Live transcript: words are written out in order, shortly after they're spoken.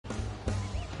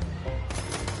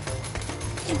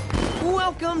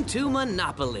Welcome to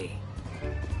Monopoly.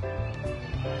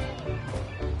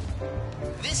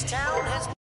 This town has...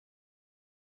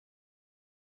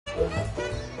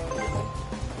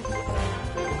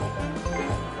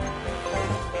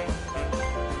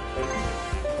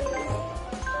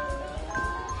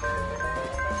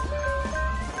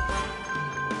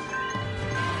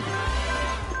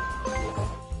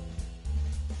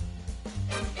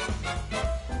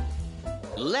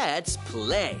 Let's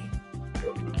play.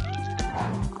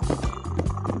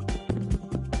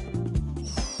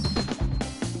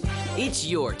 It's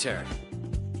your turn.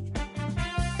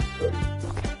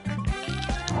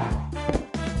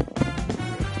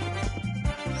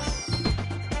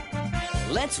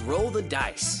 Let's roll the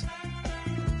dice.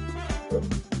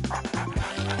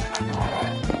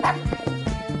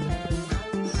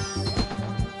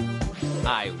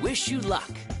 I wish you luck.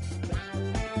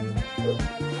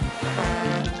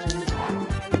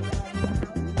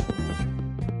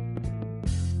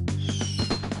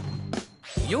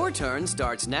 Your turn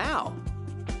starts now.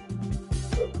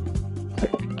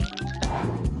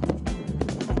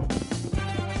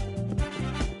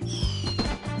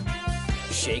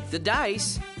 Shake the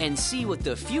dice and see what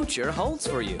the future holds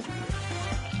for you.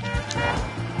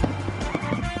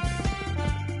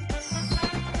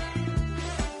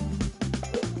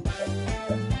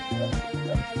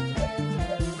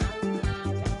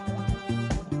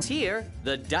 Here,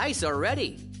 the dice are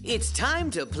ready. It's time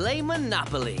to play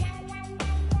Monopoly.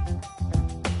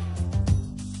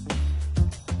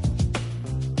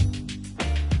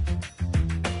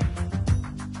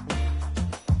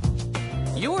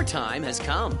 Your time has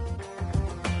come.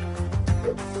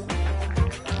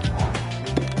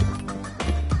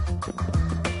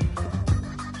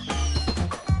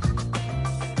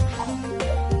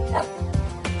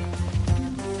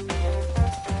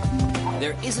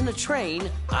 There isn't a train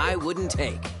I wouldn't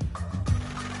take.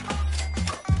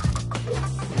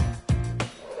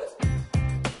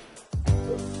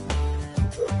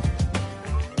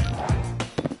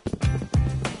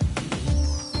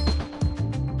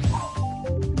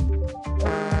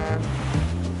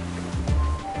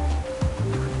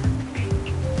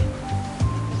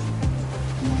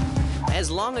 As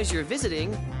long as you're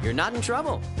visiting, you're not in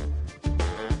trouble.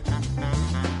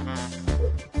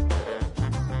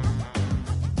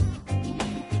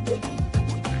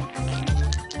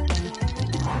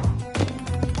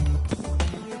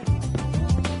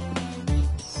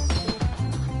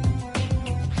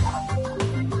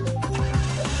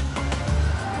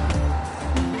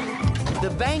 The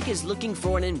bank is looking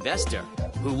for an investor.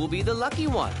 Who will be the lucky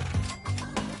one?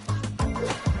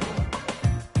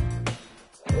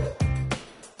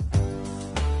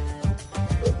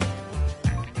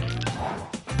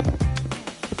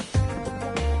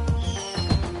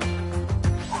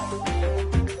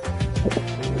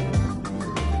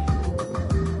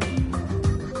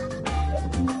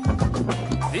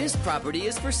 This property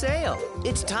is for sale.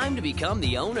 It's time to become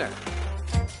the owner.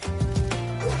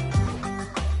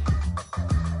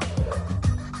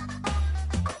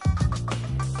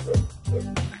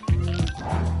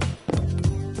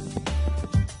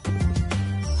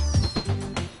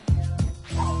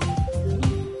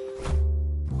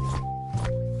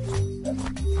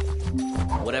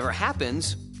 Whatever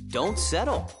happens, don't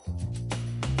settle.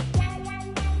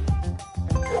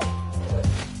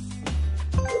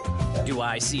 Do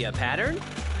I see a pattern?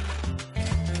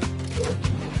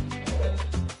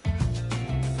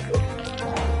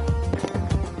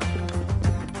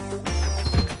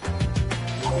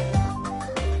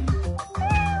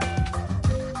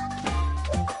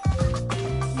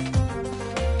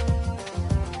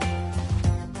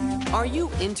 Are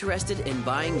you interested in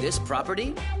buying this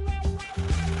property?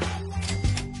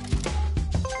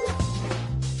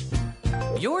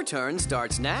 Your turn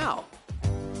starts now.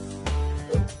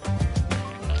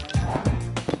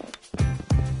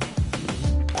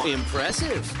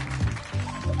 Impressive.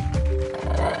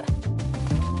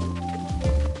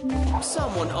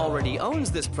 Someone already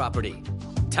owns this property.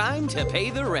 Time to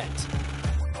pay the rent.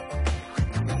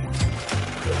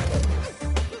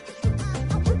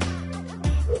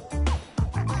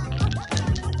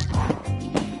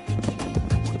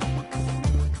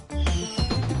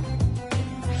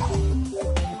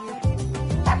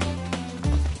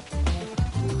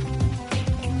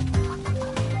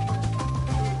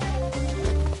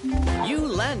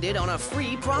 Landed on a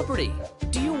free property.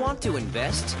 Do you want to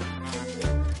invest?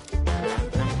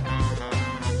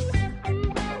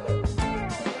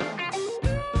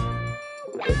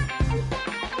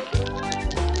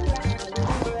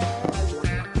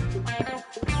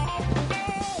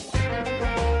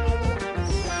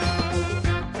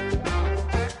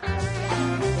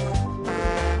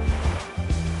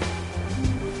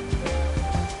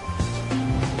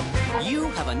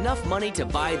 enough money to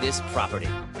buy this property.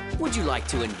 Would you like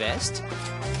to invest?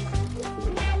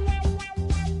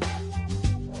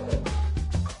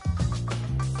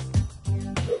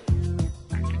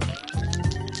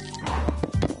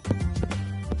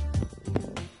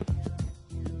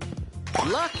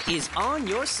 Luck is on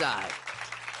your side.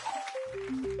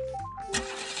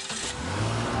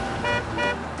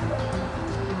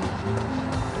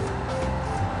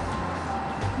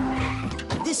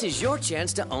 This is your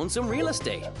chance to own some real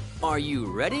estate. Are you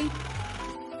ready?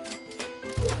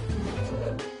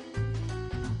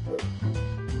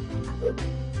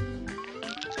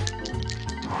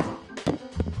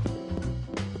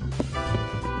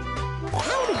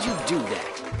 How did you do that?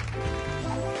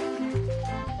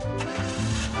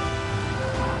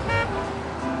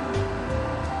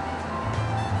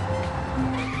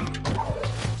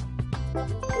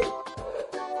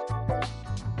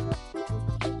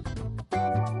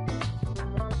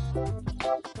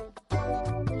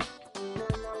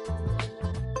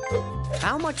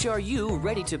 How much are you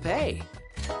ready to pay?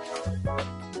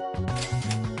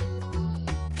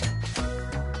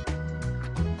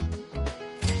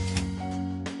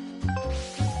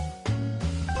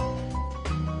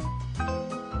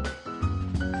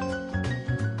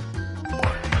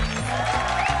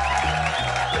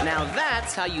 Now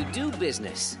that's how you do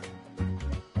business.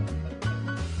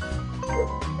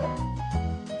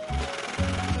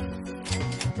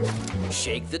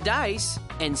 Shake the dice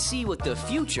and see what the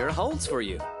future holds for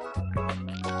you.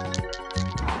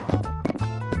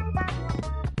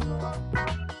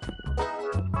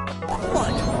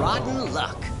 What rotten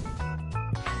luck!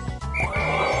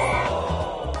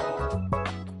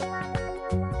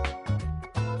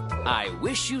 I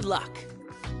wish you luck.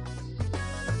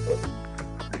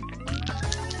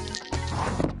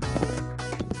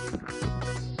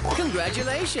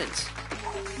 Congratulations!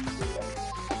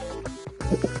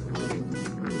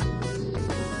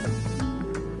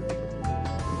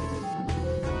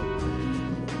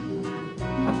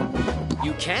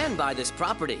 You can buy this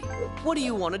property. What do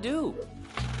you want to do?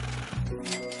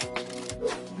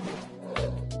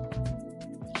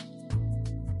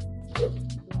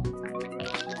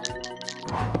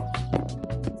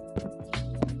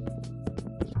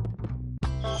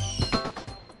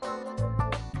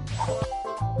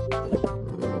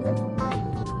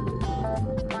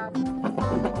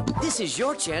 This is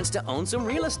your chance to own some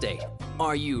real estate.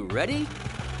 Are you ready?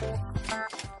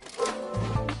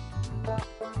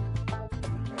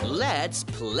 Let's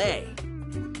play.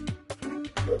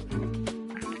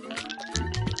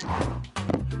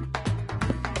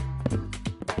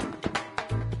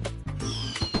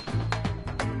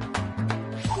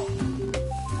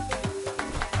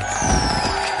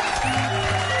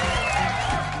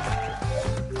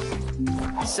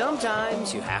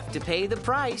 Sometimes you have to pay the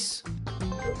price.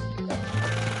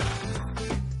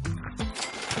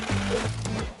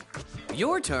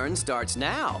 Your turn starts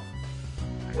now.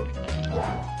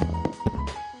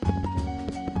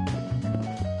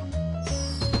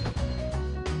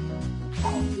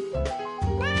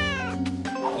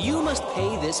 You must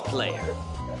pay this player.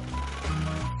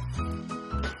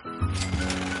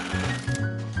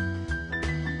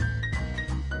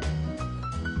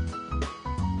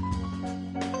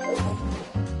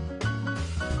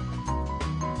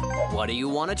 What do you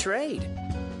want to trade?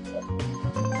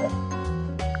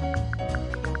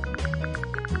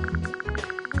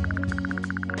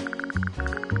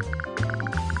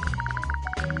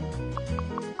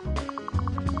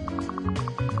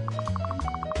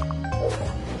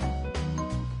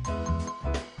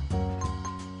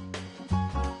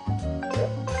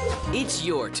 It's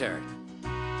your turn.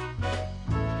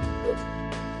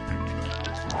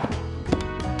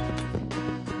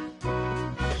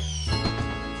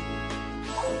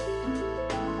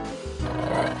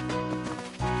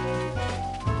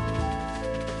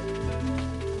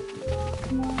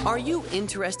 Are you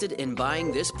interested in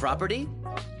buying this property?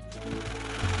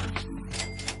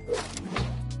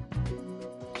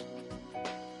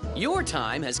 Your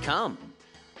time has come.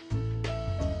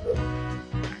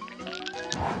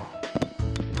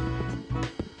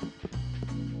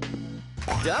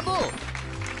 Double!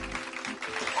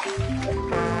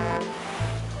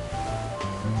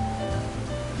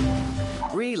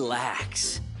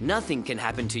 Relax. Nothing can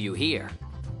happen to you here.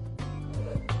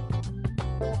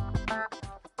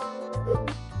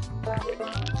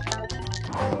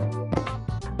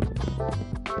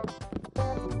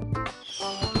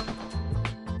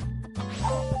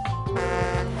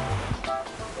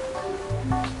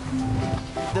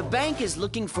 The bank is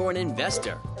looking for an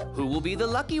investor. Who will be the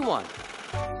lucky one?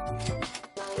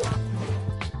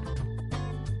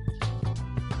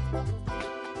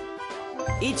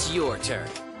 It's your turn.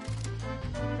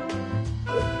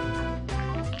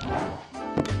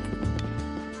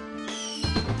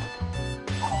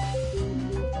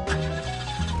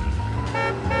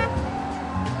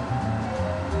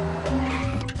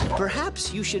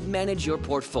 Perhaps you should manage your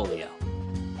portfolio.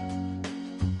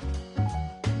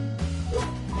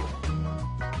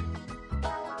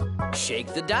 Shake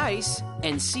the dice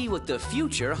and see what the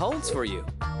future holds for you.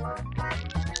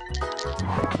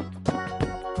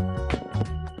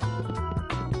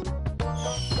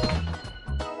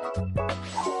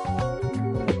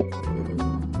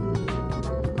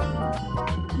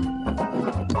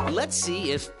 Let's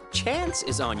see if chance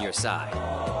is on your side.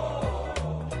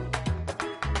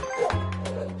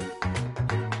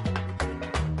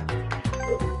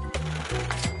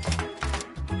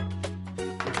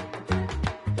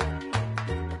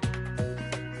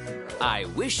 I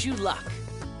wish you luck.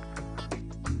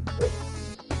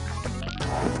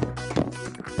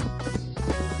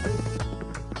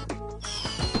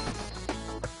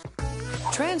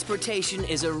 Transportation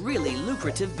is a really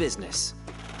lucrative business.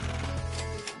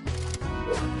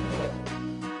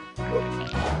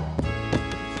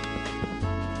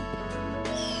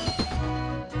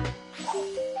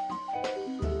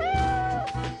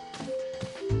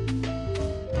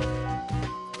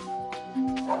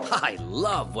 I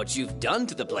love what you've done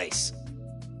to the place.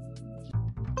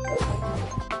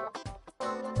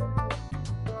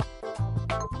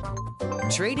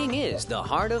 Trading is the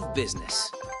heart of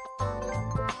business.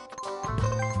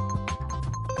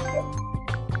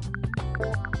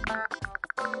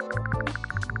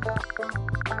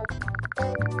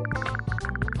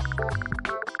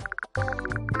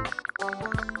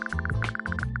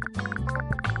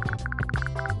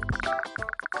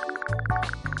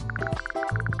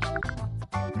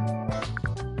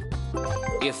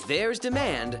 If there's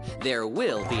demand, there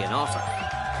will be an offer.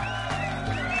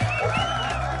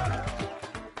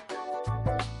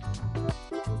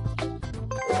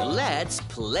 Let's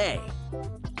play.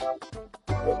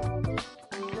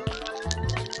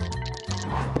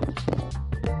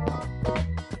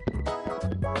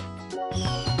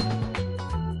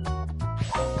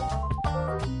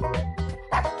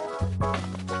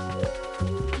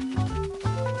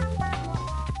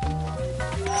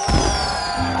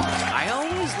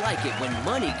 I like it when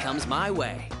money comes my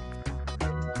way.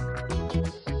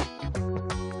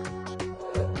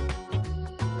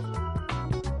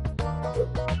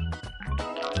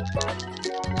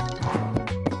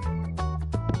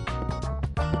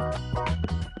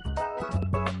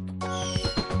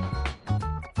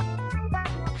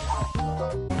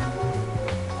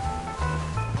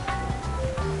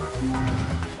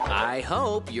 I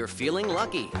hope you're feeling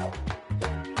lucky.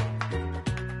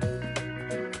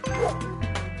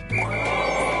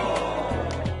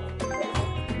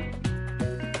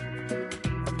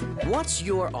 What's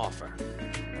your offer?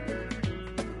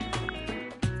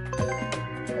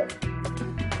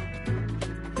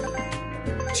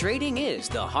 Trading is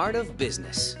the heart of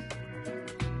business.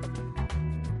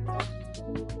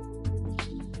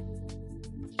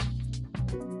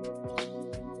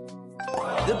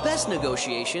 The best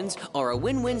negotiations are a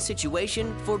win-win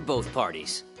situation for both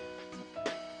parties.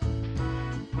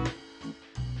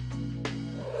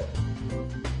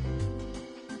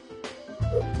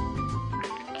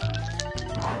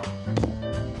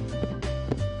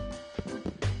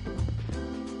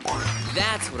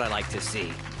 That's what I like to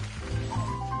see.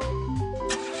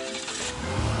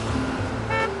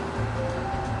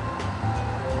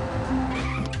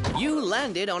 You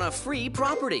landed on a free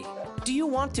property. Do you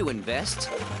want to invest?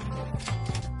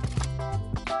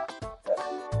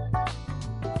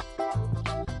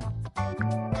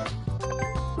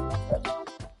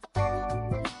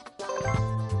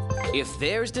 If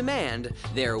there's demand,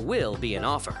 there will be an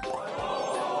offer.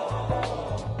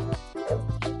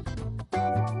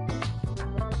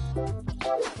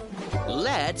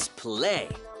 Let's play.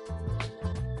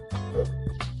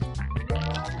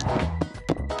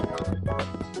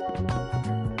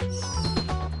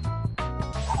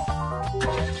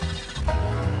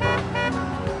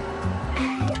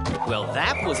 Well,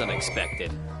 that was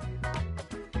unexpected.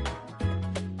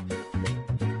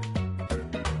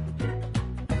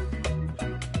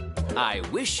 I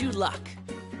wish you luck.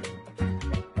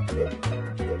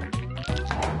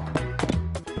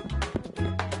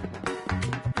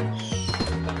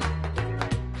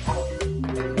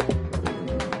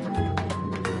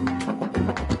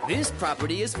 This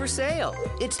property is for sale.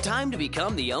 It's time to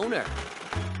become the owner.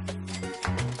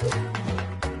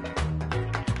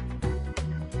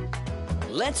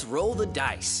 Let's roll the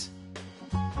dice.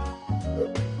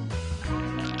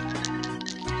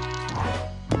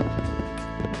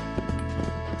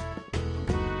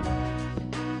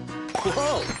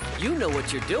 Whoa, you know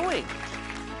what you're doing.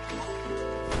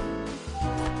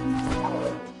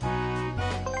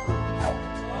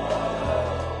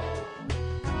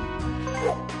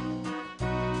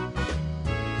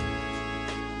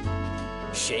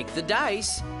 Shake the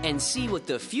dice and see what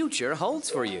the future holds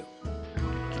for you.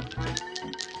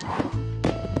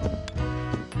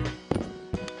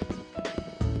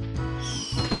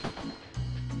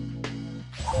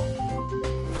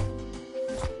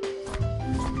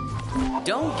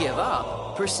 Don't give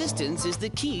up. Persistence is the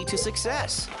key to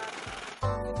success.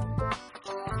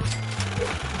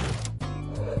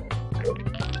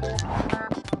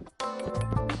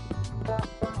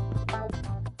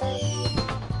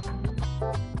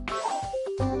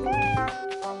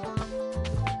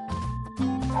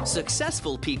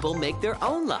 Successful people make their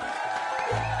own luck.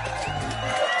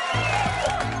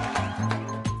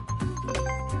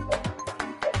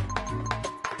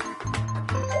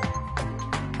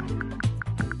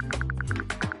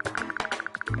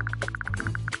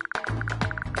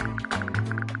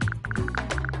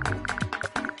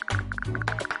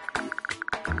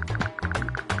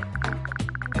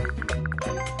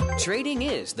 Trading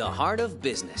is the heart of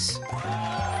business.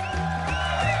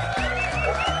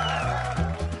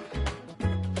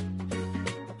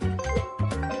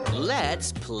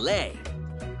 Let's play.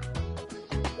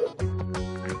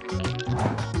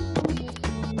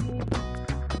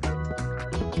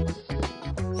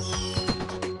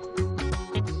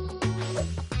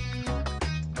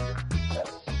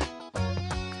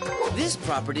 This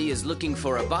property is looking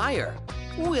for a buyer.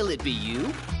 Will it be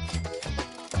you?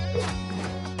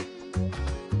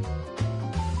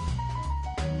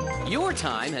 Your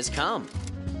time has come.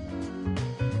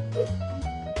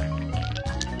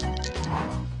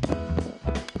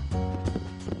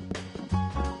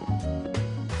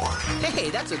 Hey,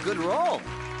 that's a good roll.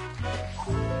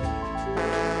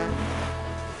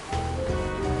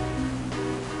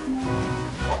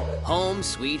 Home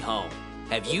sweet home.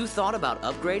 Have you thought about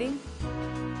upgrading?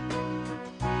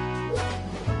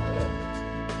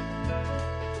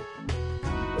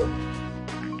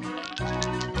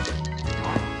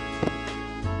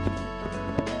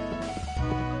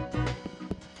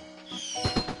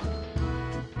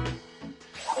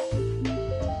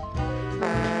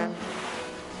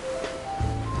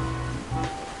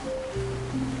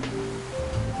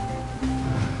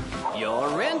 Your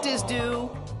rent is due.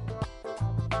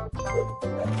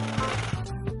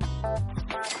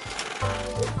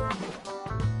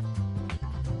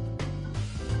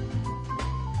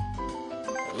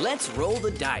 Let's roll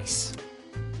the dice.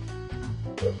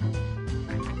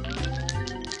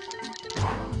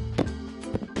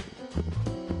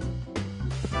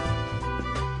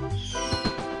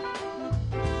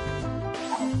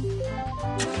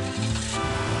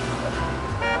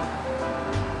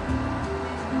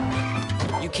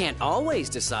 You can't always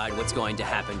decide what's going to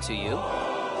happen to you.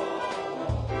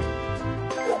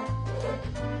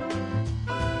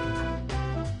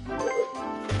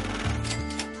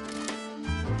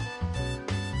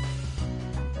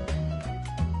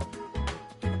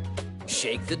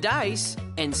 Shake the dice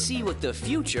and see what the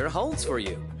future holds for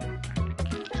you.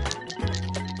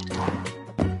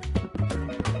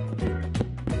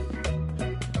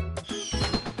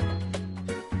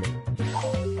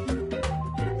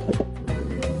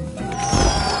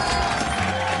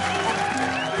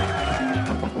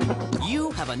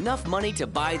 You have enough money to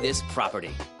buy this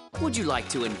property. Would you like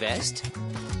to invest?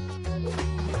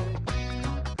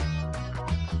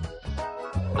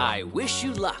 I wish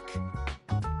you luck.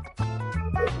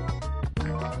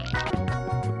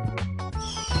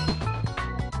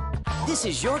 This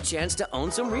is your chance to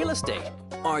own some real estate.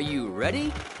 Are you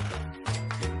ready?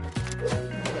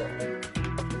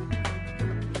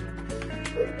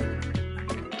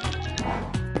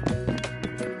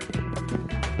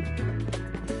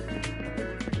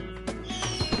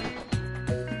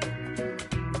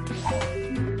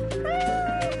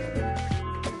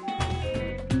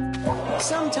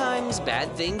 Sometimes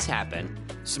bad things happen.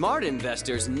 Smart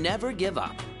investors never give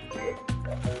up.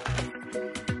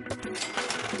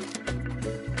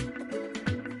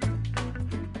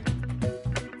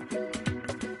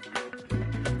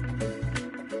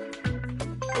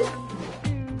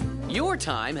 Your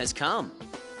time has come.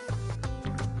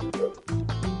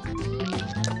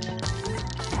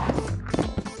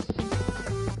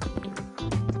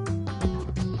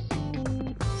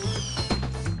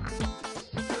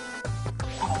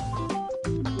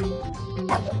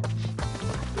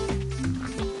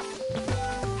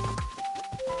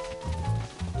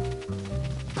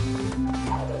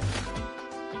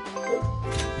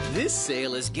 This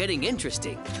sale is getting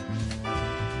interesting.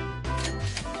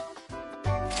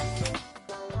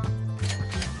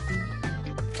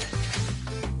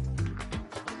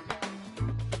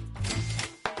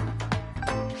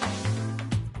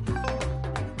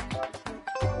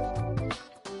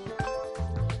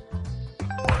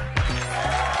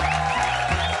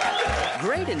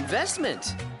 great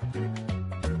investment.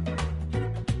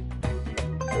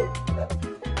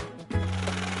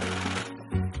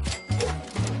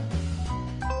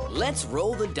 Let's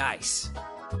roll the dice.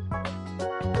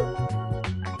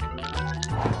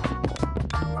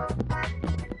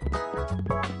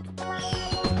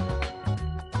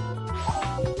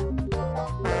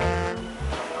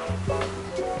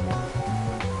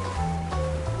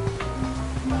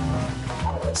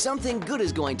 Something good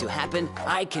is going to happen.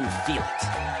 I can feel it.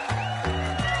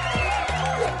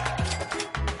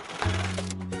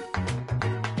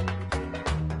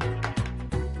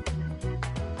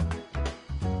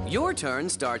 Your turn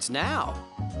starts now.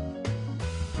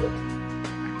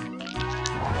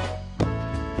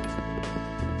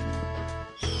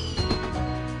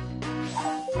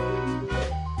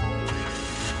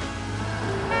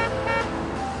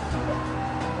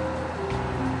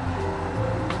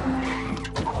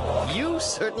 You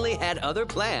certainly had other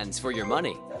plans for your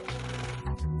money.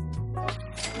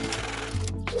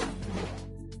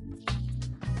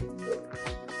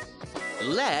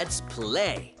 Let's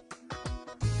play.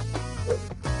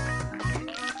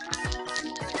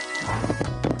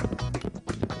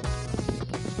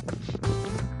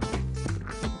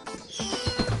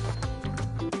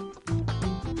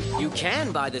 You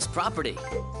can buy this property.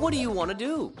 What do you want to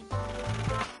do?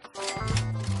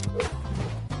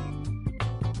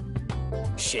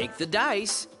 Shake the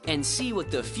dice and see what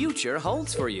the future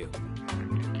holds for you.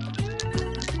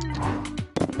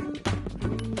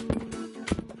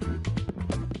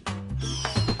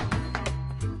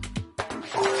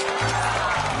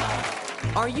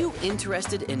 Are you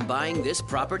interested in buying this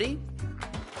property?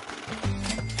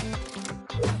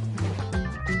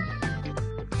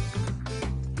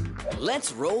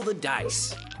 Let's roll the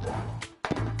dice.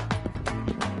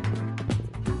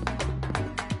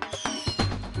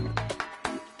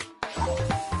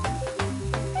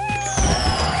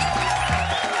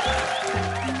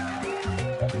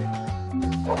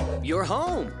 You're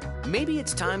home. Maybe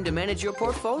it's time to manage your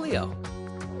portfolio.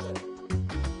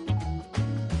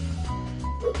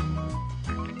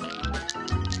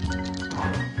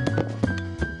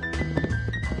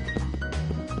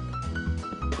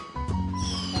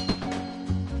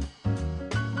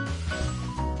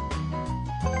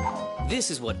 This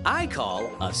is what I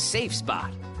call a safe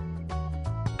spot.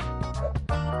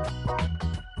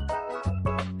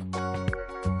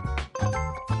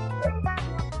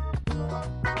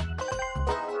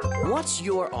 What's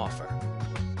your offer?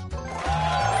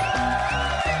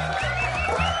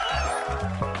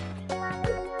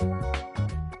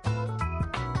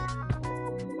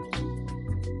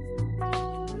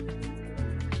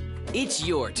 It's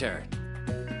your turn.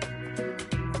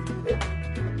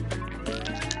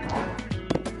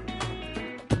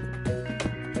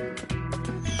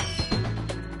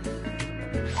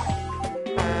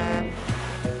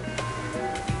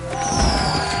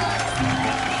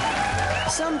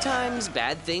 Sometimes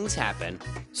bad things happen.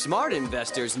 Smart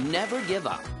investors never give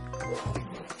up.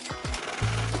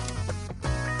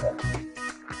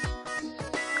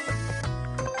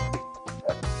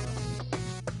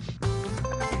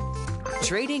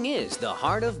 Trading is the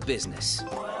heart of business.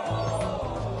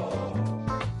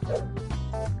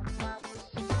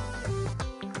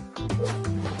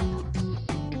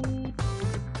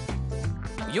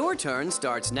 Your turn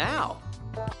starts now.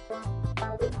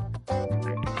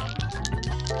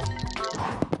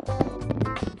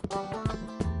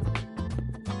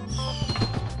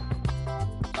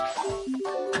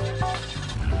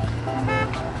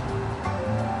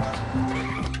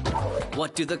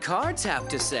 What do the cards have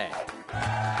to say?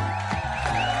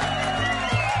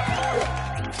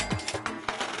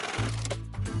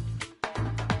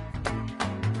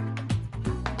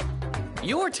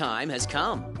 Your time has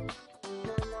come.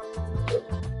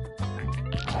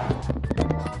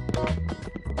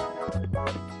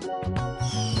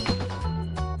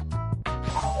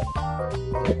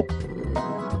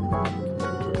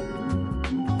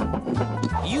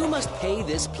 You must pay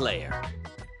this player.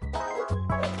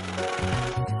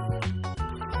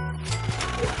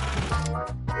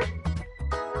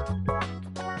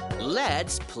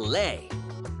 Let's play.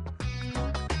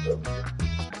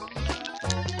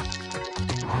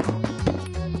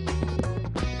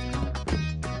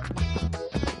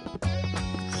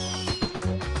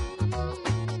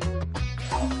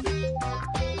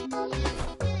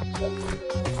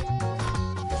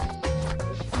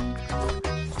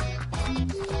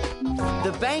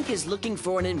 The bank is looking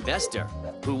for an investor.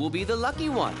 Who will be the lucky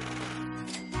one?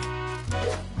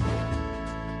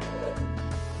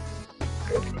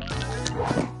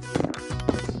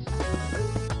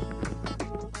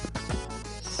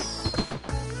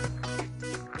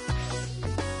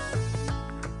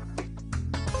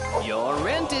 Your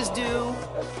rent is due.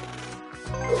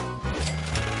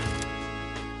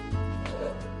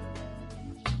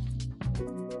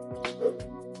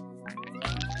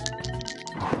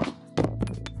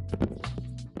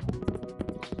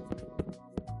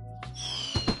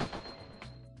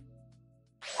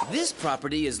 This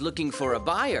property is looking for a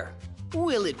buyer.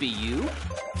 Will it be you?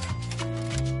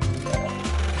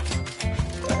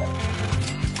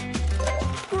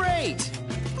 Great!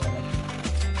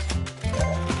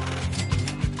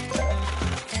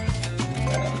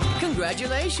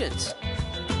 Congratulations!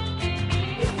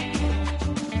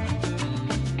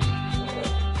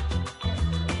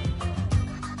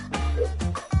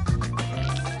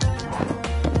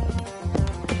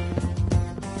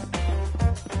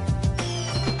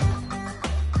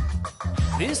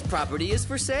 This property is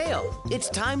for sale. It's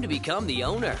time to become the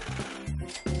owner.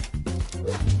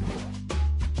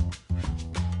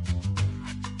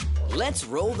 Let's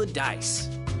roll the dice.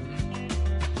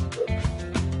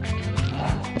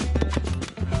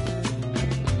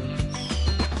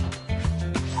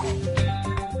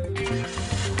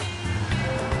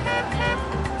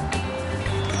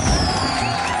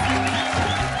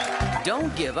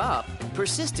 Don't give up.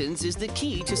 Persistence is the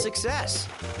key to success.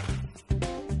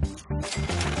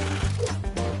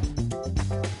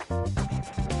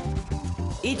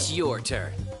 It's your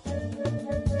turn.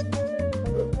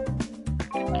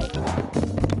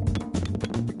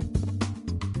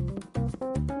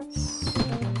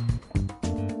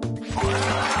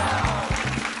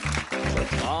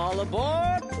 All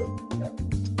aboard!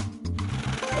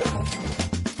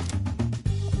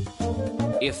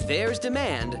 If there's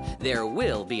demand, there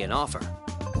will be an offer.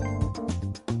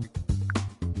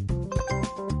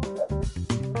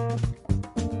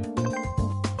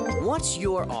 What's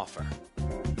your offer?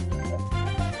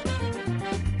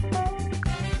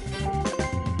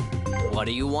 What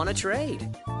do you want to trade?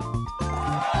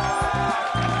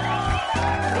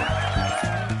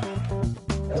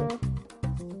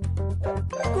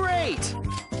 Great!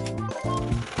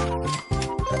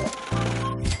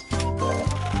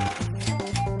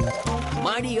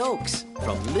 Mighty oaks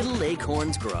from little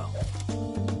acorns grow.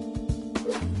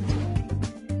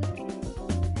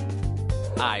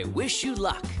 I wish you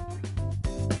luck.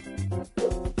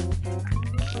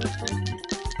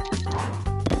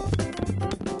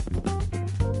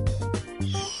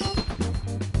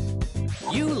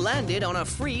 You landed on a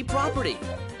free property.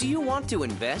 Do you want to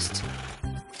invest?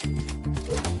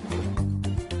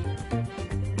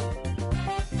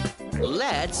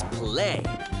 Let's play.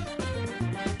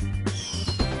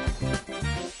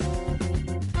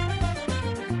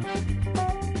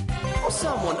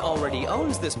 Someone already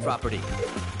owns this property.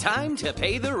 Time to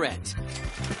pay the rent.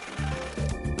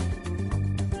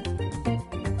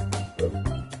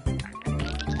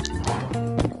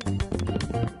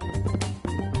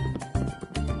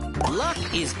 Luck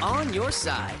is on your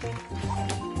side.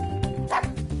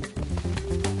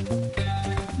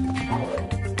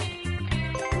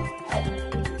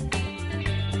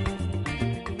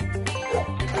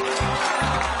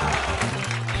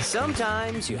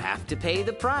 Sometimes you have to pay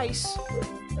the price.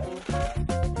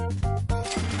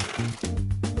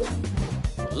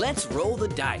 Let's roll the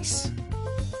dice.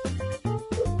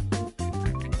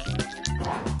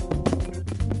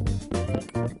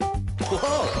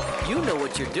 Whoa, you know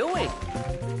what you're doing.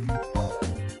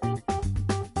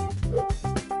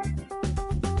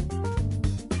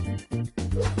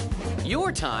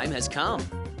 Your time has come.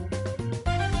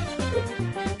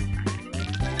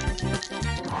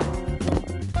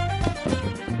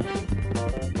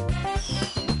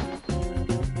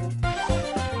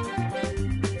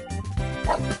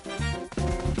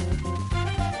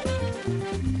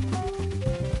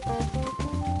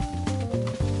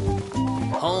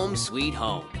 Home sweet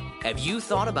home. Have you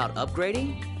thought about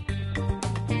upgrading?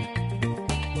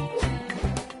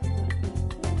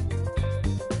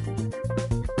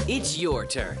 It's your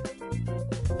turn.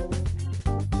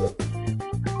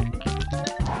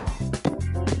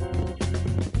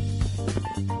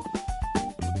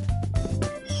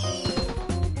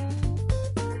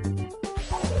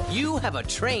 You have a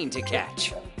train to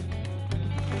catch.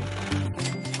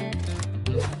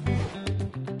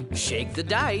 Shake the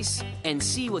dice and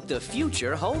see what the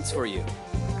future holds for you.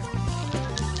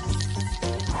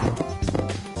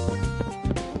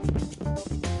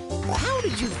 How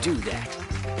did you do that?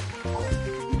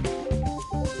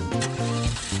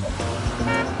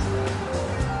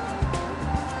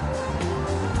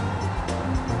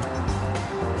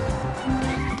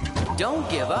 Don't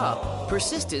give up.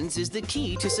 Persistence is the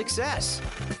key to success.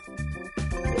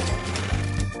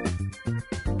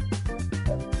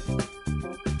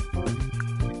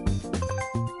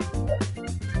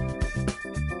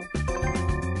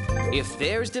 If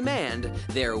there's demand,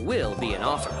 there will be an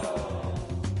offer.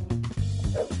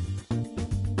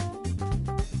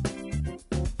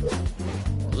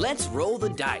 Let's roll the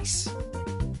dice.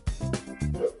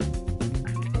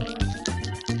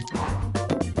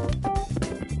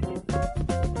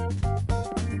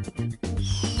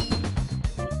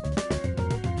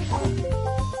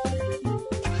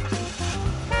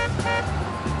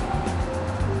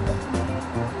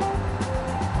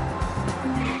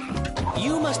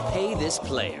 You must pay this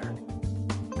player.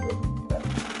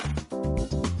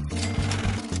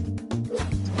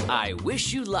 I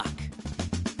wish you luck.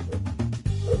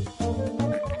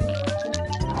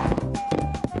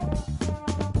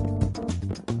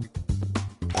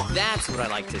 That's what I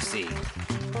like to see.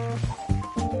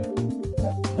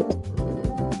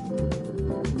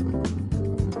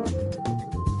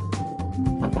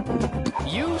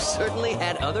 You certainly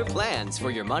had other plans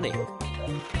for your money.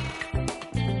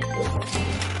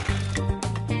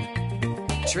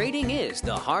 Trading is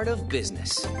the heart of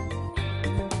business.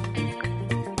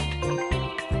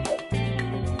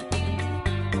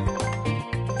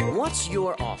 What's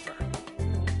your offer?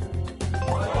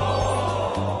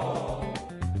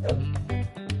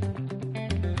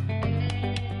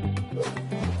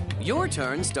 Your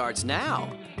turn starts now.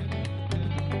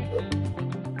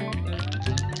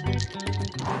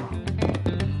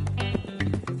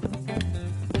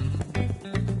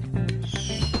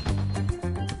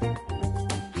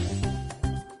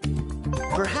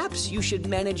 Perhaps you should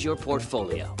manage your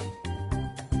portfolio.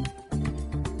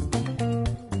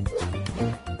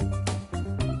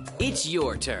 It's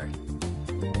your turn.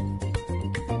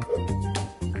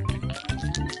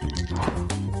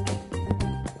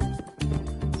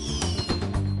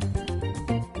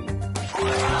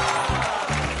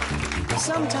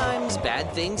 Sometimes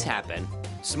bad things happen.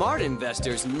 Smart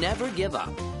investors never give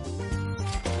up.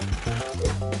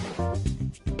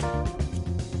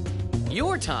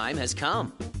 Your time has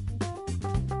come.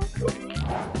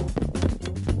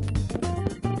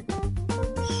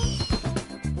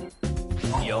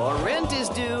 Your rent is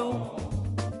due.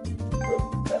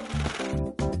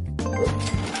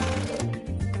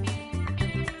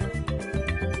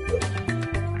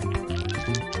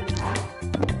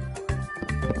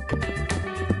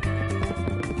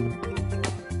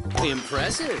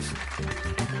 Impressive.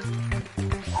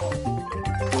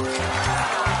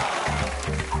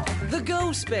 The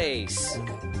Go Space.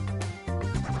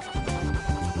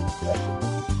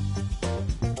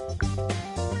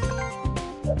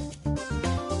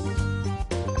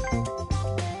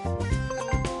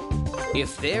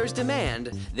 If there's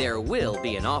demand, there will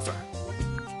be an offer.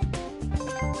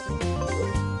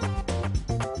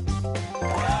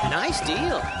 Nice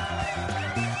deal.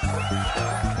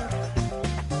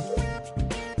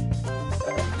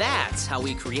 That's how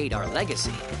we create our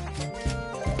legacy.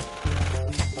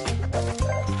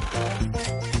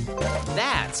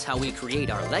 That's how we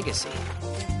create our legacy.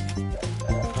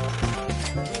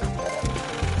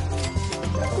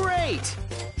 Great!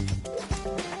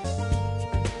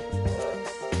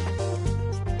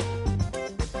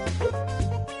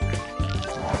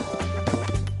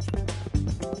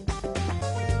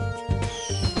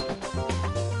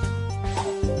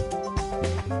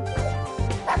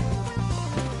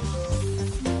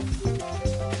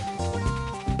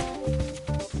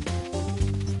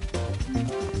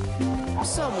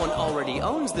 Someone already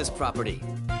owns this property.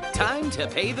 Time to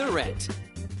pay the rent.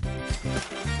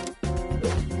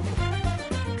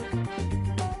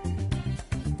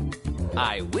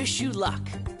 I wish you luck.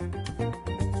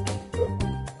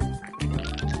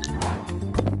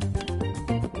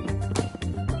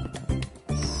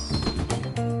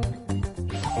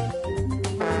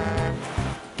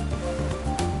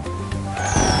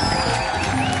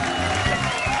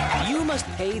 You must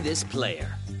pay this player.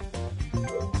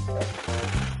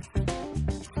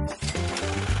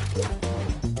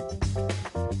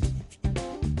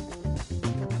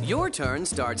 Your turn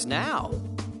starts now.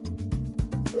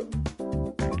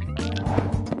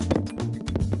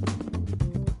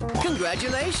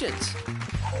 Congratulations!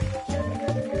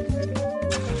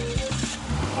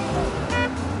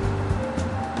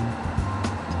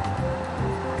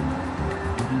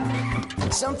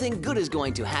 Something good is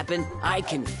going to happen. I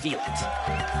can feel it.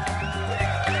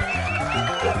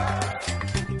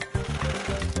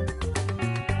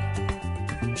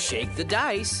 Shake the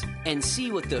dice and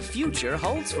see what the future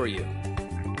holds for you.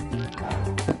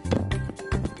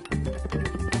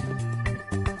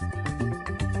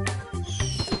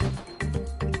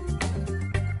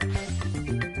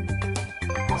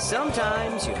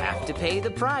 Sometimes you have to pay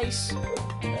the price.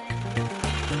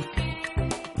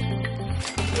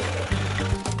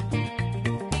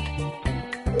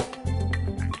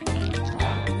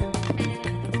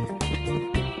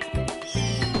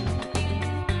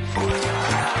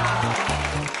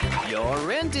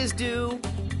 rent is due.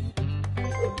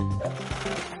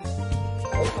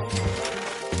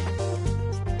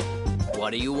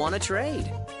 What do you want to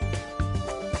trade?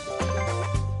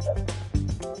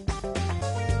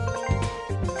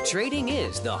 Trading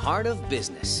is the heart of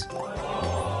business.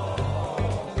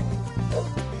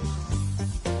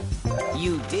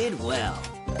 You did well.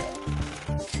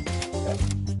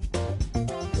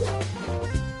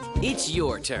 It's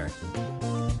your turn.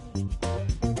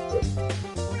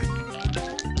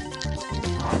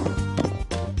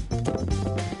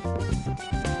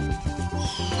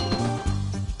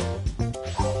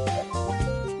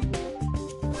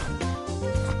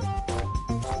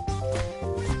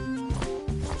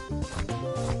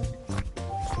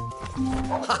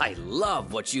 I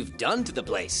love what you've done to the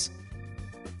place.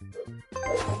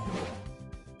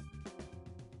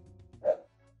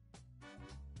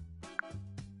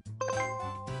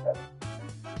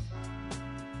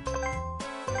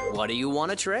 What do you want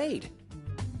to trade?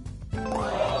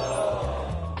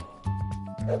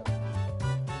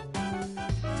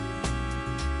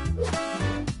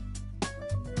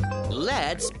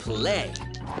 Let's play.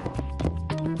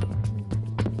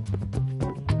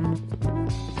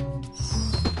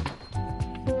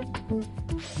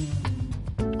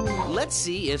 Let's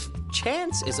see if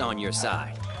chance is on your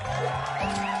side.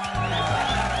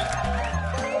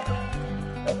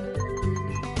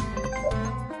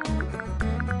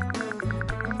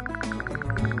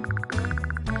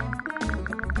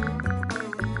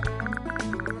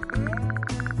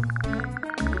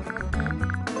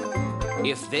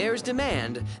 If there's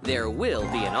demand, there will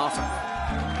be an offer.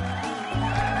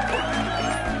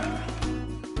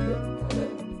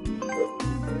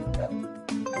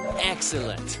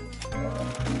 Excellent.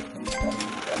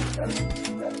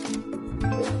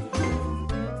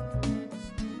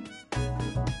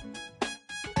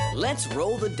 Let's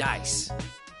roll the dice.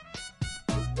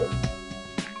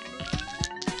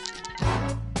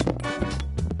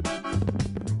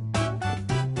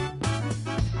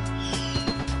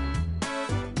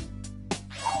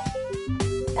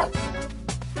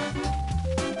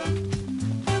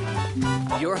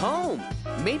 You're home.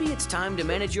 Maybe it's time to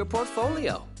manage your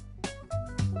portfolio.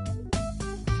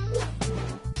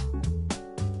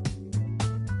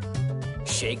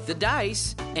 Shake the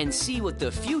dice and see what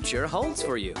the future holds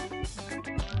for you.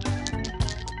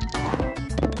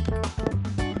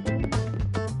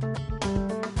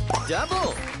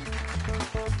 Double!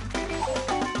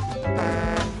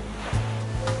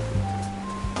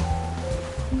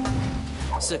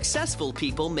 Successful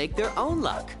people make their own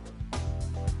luck.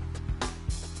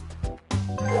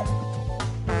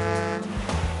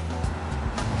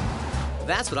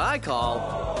 That's what I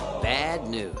call bad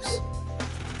news.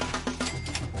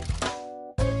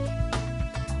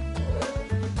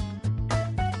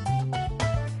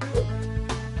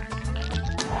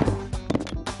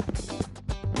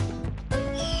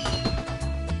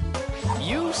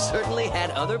 You certainly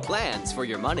had other plans for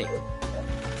your money.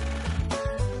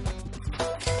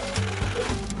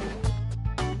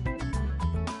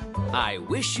 I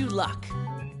wish you luck.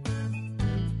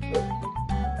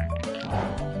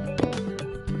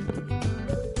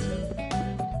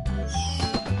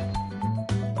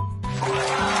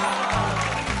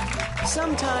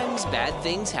 Sometimes bad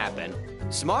things happen.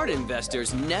 Smart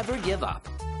investors never give up.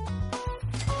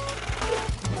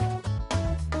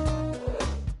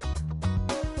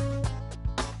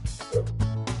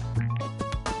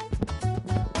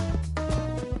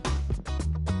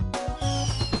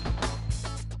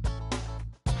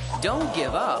 Don't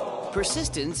give up.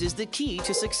 Persistence is the key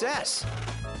to success.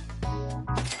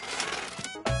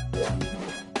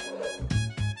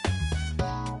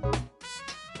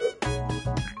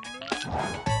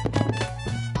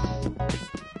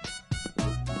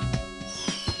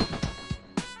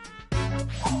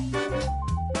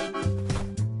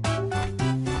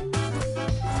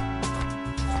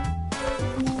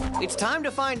 It's time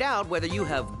to find out whether you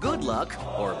have good luck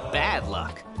or bad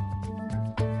luck.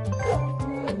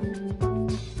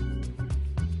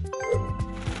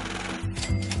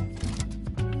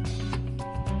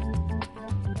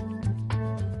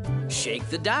 Shake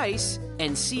the dice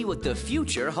and see what the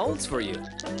future holds for you.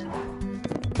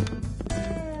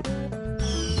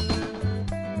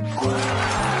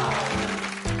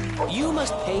 You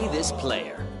must pay this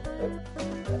player.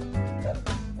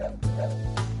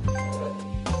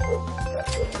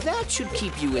 That should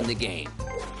keep you in the game.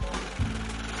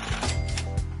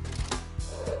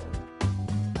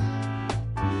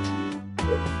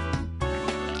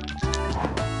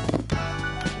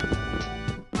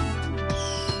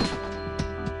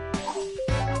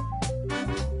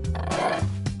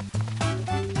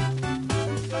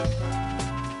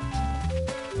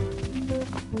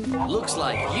 Looks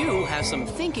like you have some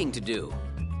thinking to do.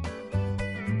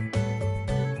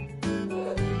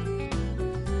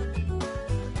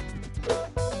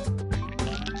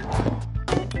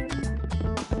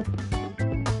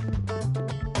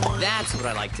 That's what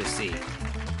I like to see.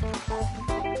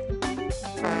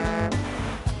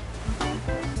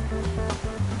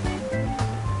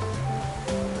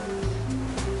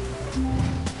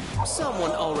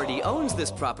 Someone already owns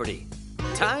this property.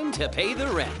 Time to pay the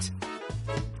rent.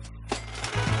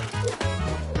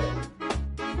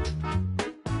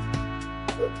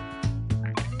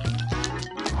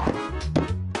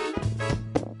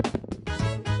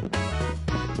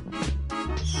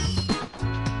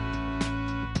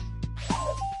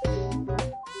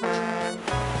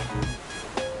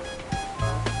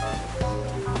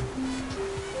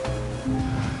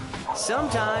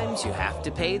 Sometimes you have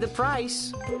to pay the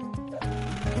price.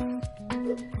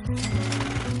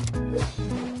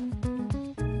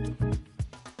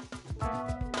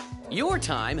 Your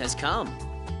time has come.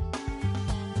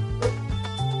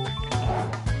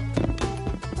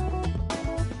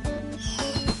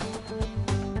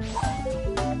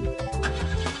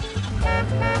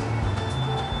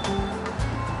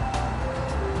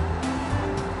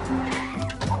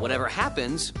 Whatever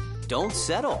happens, don't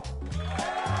settle.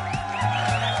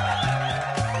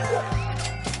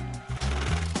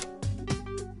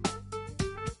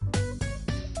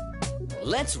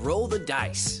 Let's roll the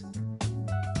dice.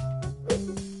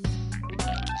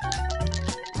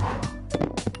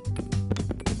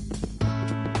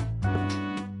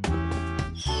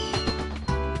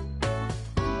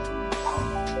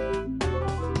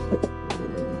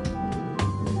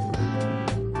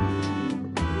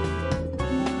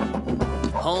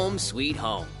 Home sweet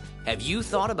home. Have you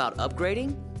thought about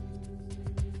upgrading?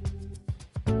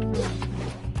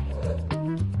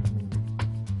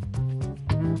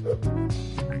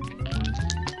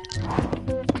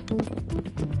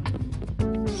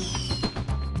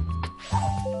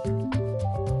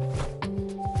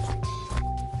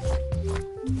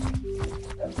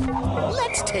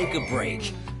 Let's take a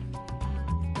break.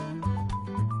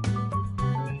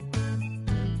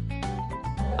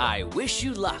 I wish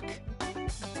you luck.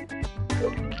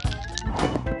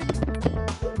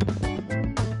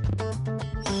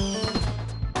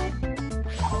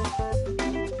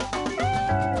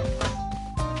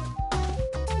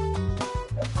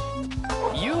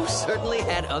 You certainly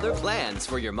had other plans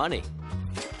for your money.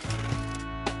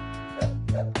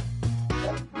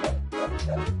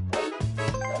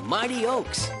 Mighty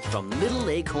oaks from little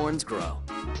acorns grow.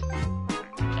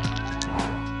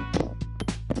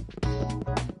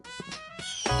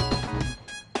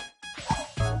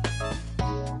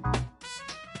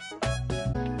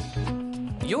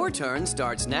 Your turn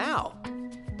starts now.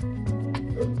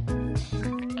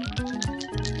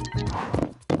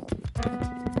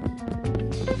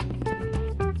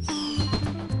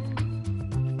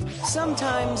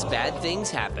 Sometimes bad things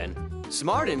happen.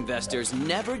 Smart investors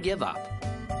never give up.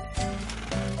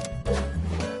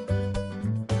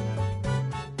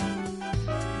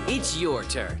 It's your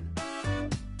turn.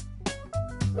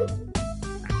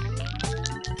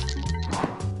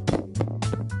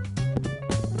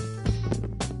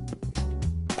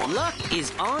 Luck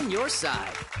is on your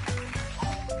side.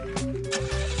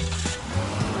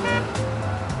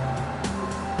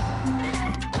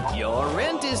 Your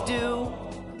rent is due.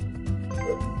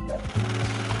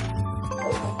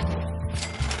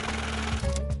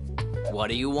 What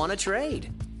do you want to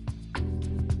trade?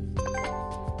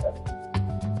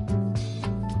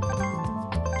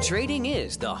 Trading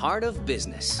is the heart of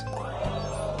business.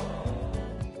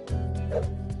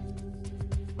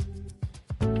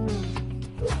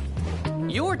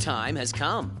 Your time has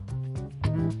come.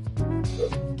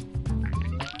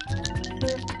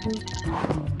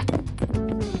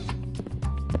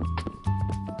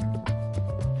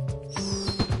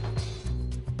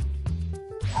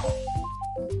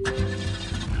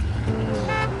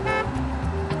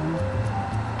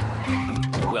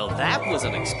 Well, that was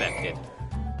unexpected.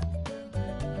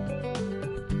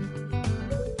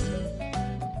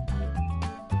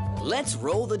 Let's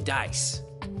roll the dice.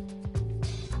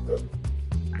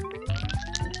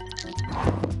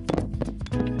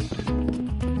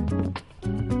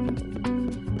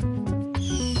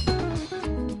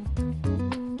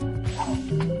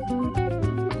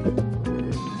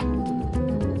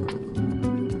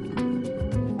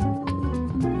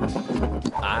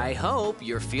 I hope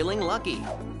you're feeling lucky.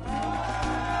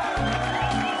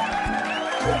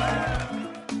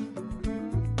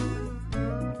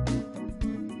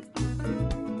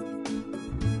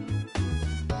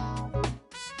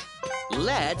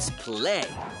 Let's play.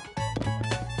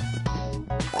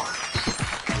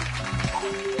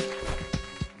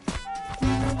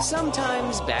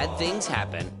 Sometimes bad things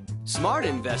happen. Smart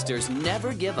investors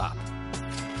never give up.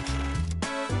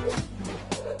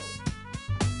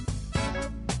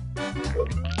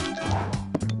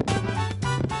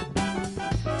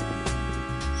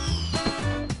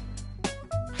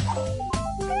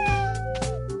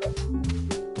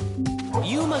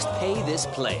 You must pay this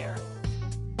player.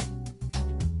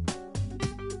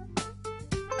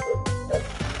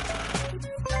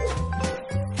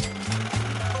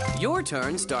 Your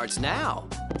turn starts now.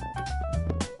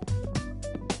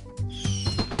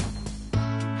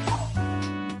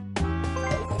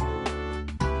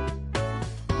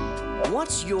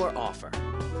 What's your offer?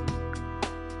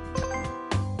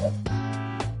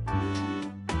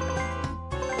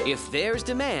 If there's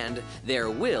demand, there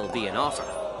will be an offer.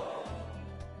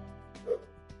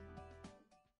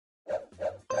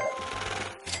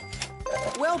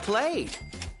 Well played.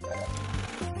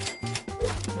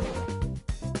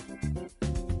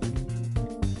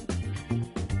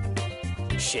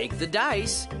 Shake the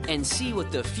dice and see what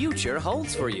the future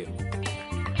holds for you.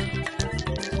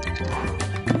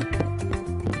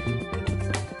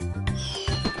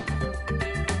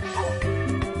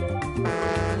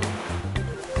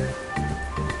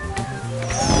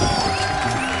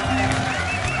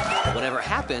 Whatever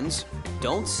happens,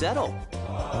 don't settle.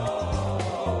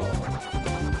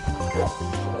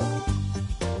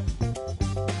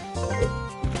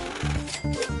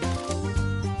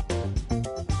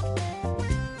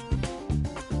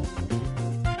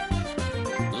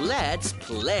 Let's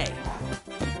play.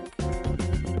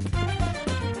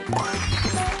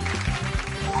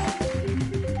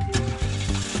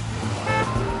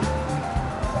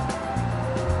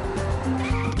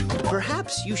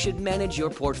 Perhaps you should manage your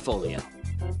portfolio.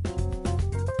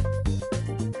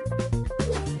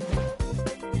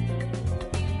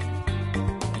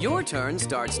 Your turn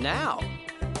starts now.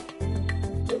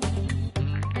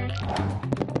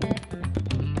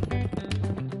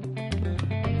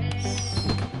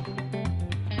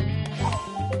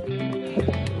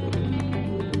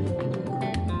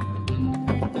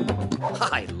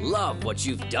 I love what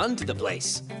you've done to the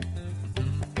place.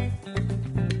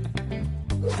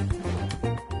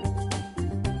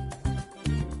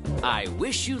 I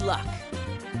wish you luck.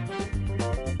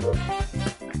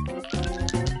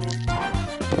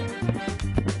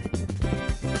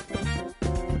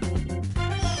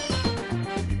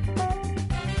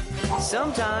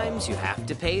 Sometimes you have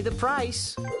to pay the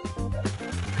price.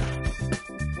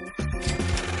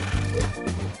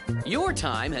 Your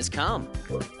time has come.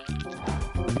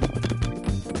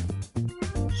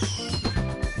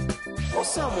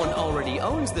 Someone already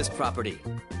owns this property.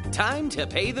 Time to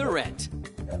pay the rent.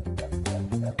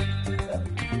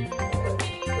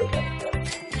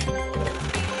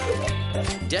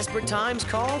 Desperate times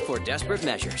call for desperate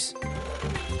measures.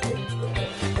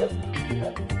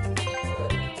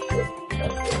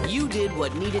 You did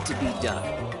what needed to be done.